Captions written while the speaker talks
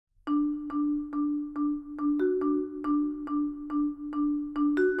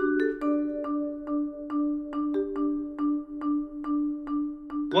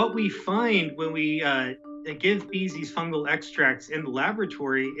What we find when we give bees these fungal extracts in the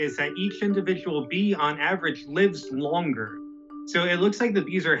laboratory is that each individual bee on average lives longer. So it looks like the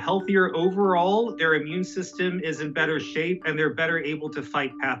bees are healthier overall, their immune system is in better shape, and they're better able to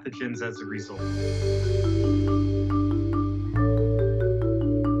fight pathogens as a result.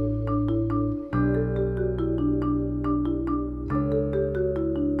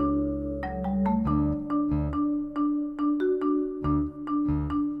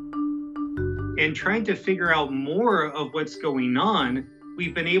 And trying to figure out more of what's going on,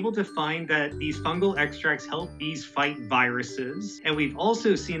 we've been able to find that these fungal extracts help bees fight viruses. And we've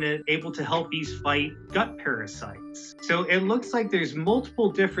also seen it able to help bees fight gut parasites. So it looks like there's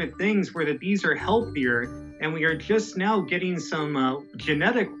multiple different things where the bees are healthier. And we are just now getting some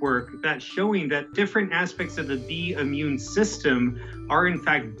genetic work that's showing that different aspects of the bee immune system are in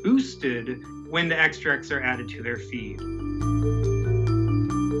fact boosted when the extracts are added to their feed.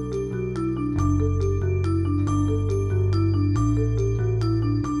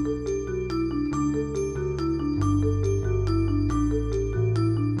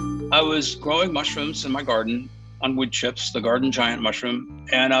 I was growing mushrooms in my garden on wood chips, the garden giant mushroom,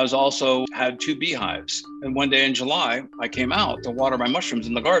 and I was also had 2 beehives. And one day in July, I came out to water my mushrooms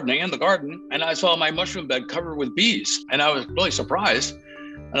in the garden, and I saw my mushroom bed covered with bees. And I was really surprised.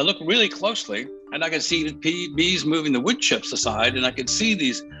 And I looked really closely, and I could see bees moving the wood chips aside, and I could see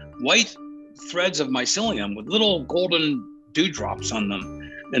these white threads of mycelium with little golden dewdrops on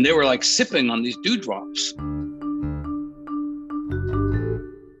them. And they were like sipping on these dewdrops.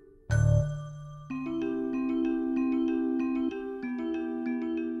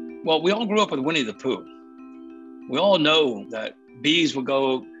 Well, we all grew up with Winnie the Pooh. We all know that bees would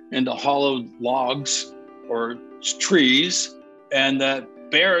go into hollowed logs or trees, and that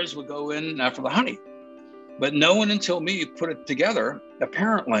bears would go in after the honey. But no one until me put it together,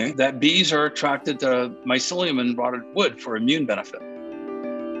 apparently, that bees are attracted to mycelium in rotted wood for immune benefit.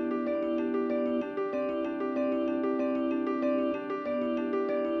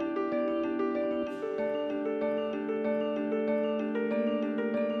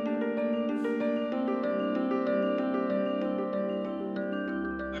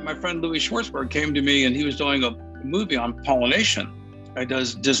 My friend Louis Schwartzberg came to me, and he was doing a movie on pollination. He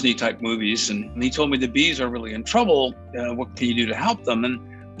does Disney type movies, and he told me the bees are really in trouble. What can you do to help them? And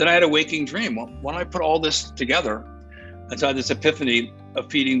then I had a waking dream. Well, when I put all this together, I had this epiphany of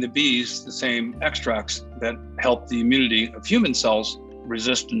feeding the bees the same extracts that help the immunity of human cells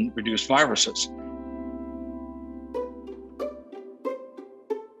resist and reduce viruses.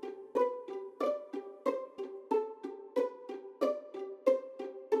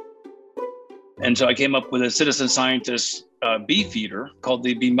 And so I came up with a citizen scientist bee feeder called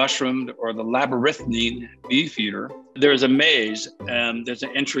the bee mushroom or the labyrinthine bee feeder. There's a maze and there's an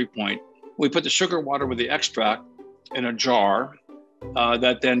entry point. We put the sugar water with the extract in a jar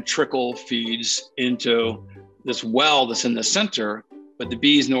that then trickle feeds into this well that's in the center. But the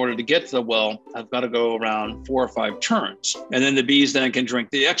bees, in order to get to the well, have got to go around 4 or 5 turns. And then the bees then can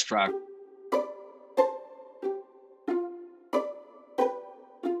drink the extract.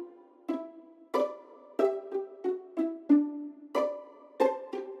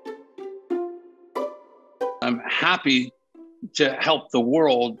 I'm happy to help the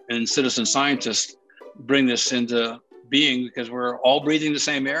world and citizen scientists bring this into being because we're all breathing the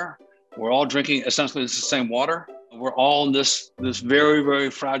same air. We're all drinking essentially the same water. We're all in this very, very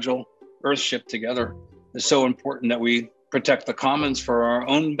fragile Earth ship together. It's so important that we protect the commons for our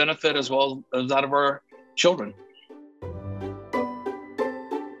own benefit as well as that of our children.